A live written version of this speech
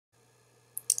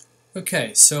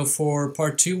Okay, so for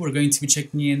part 2 we're going to be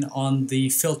checking in on the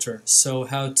filter, so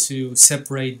how to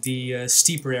separate the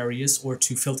steeper areas or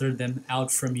to filter them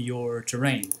out from your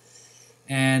terrain.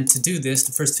 And to do this,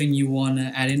 the first thing you want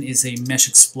to add in is a mesh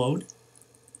explode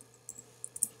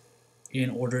in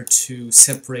order to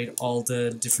separate all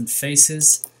the different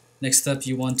faces. Next up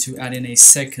you want to add in a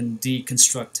second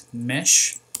deconstruct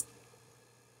mesh,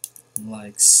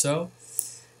 like so.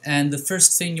 And the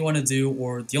first thing you want to do,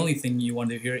 or the only thing you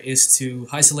want to do here, is to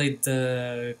isolate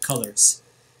the colors.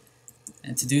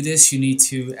 And to do this, you need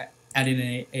to add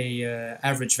in a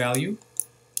average value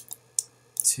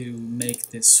to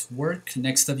make this work.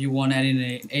 Next up, you want to add in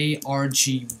a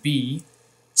ARGB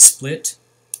Split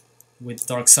with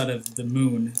Dark Side of the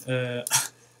Moon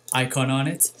icon on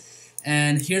it.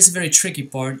 And here's a very tricky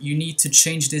part. You need to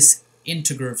change this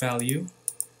integer value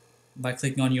by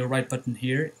clicking on your right button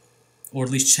here, or at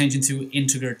least change into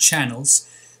integer channels,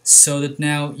 so that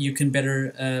now you can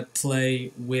better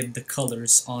play with the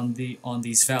colors on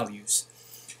these values.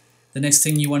 The next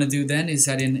thing you want to do then is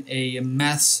add in a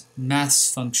mass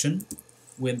function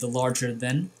with the larger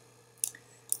than,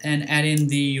 and add in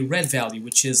the red value,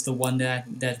 which is the one that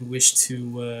we wish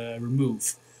to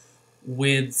remove,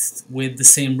 with the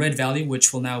same red value,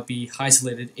 which will now be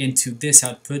isolated into this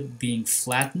output being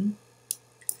flattened.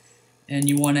 And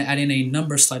you want to add in a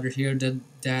number slider here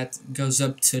that goes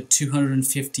up to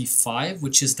 255,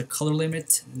 which is the color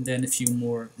limit, and then a few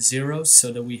more zeros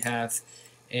so that we have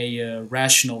a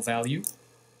rational value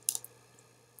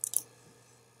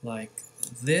like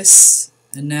this.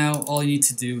 And now all you need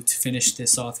to do to finish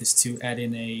this off is to add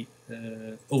in a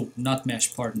not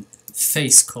mesh, pardon,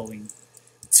 face culling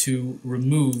to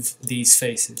remove these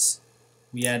faces.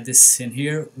 We add this in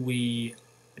here, we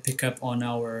pick up on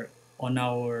our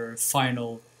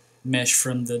final mesh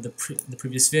from the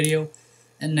previous video,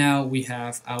 and now we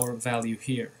have our value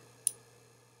here.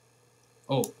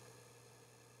 Oh,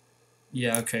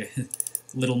 yeah, okay,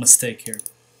 little mistake here.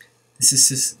 This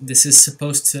is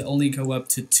supposed to only go up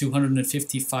to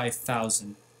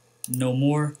 255,000, no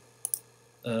more,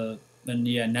 and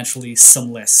yeah, naturally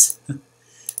some less.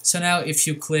 So now if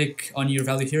you click on your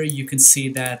value here, you can see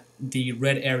that the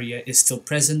red area is still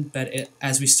present, but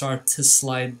as we start to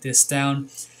slide this down,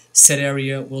 said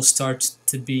area will start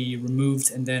to be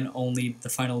removed, and then only the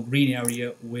final green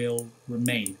area will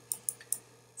remain.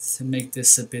 To make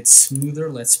this a bit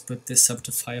smoother, let's put this up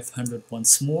to 500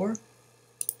 once more.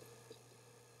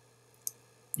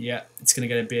 Yeah, it's gonna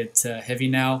get a bit heavy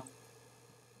now,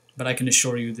 but I can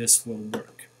assure you this will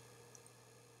work.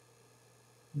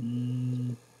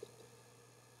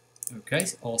 Okay,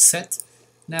 all set.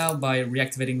 Now by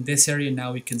reactivating this area,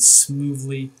 now we can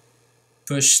smoothly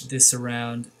push this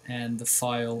around and the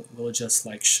file will adjust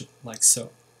like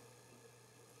so.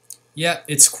 Yeah,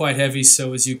 it's quite heavy,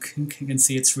 so as you can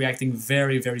see, it's reacting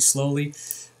very slowly.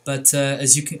 But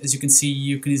as you can see,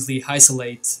 you can easily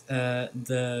isolate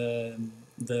the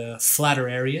flatter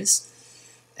areas.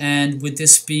 And with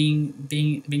this being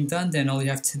done, then all you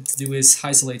have to do is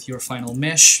isolate your final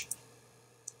mesh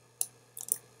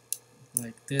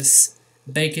like this,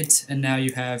 bake it, and now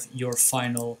you have your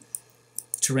final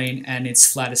terrain and its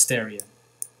flattest area.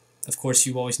 Of course,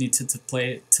 you always need to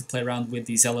play around with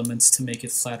these elements to make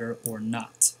it flatter or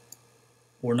not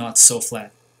so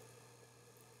flat.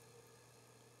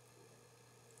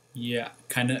 Yeah,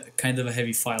 kind of a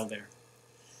heavy file there.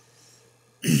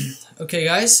 Okay,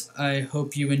 guys, I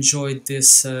hope you enjoyed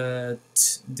this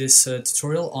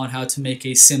tutorial on how to make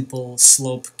a simple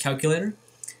slope calculator.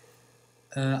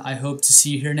 I hope to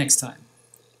see you here next time.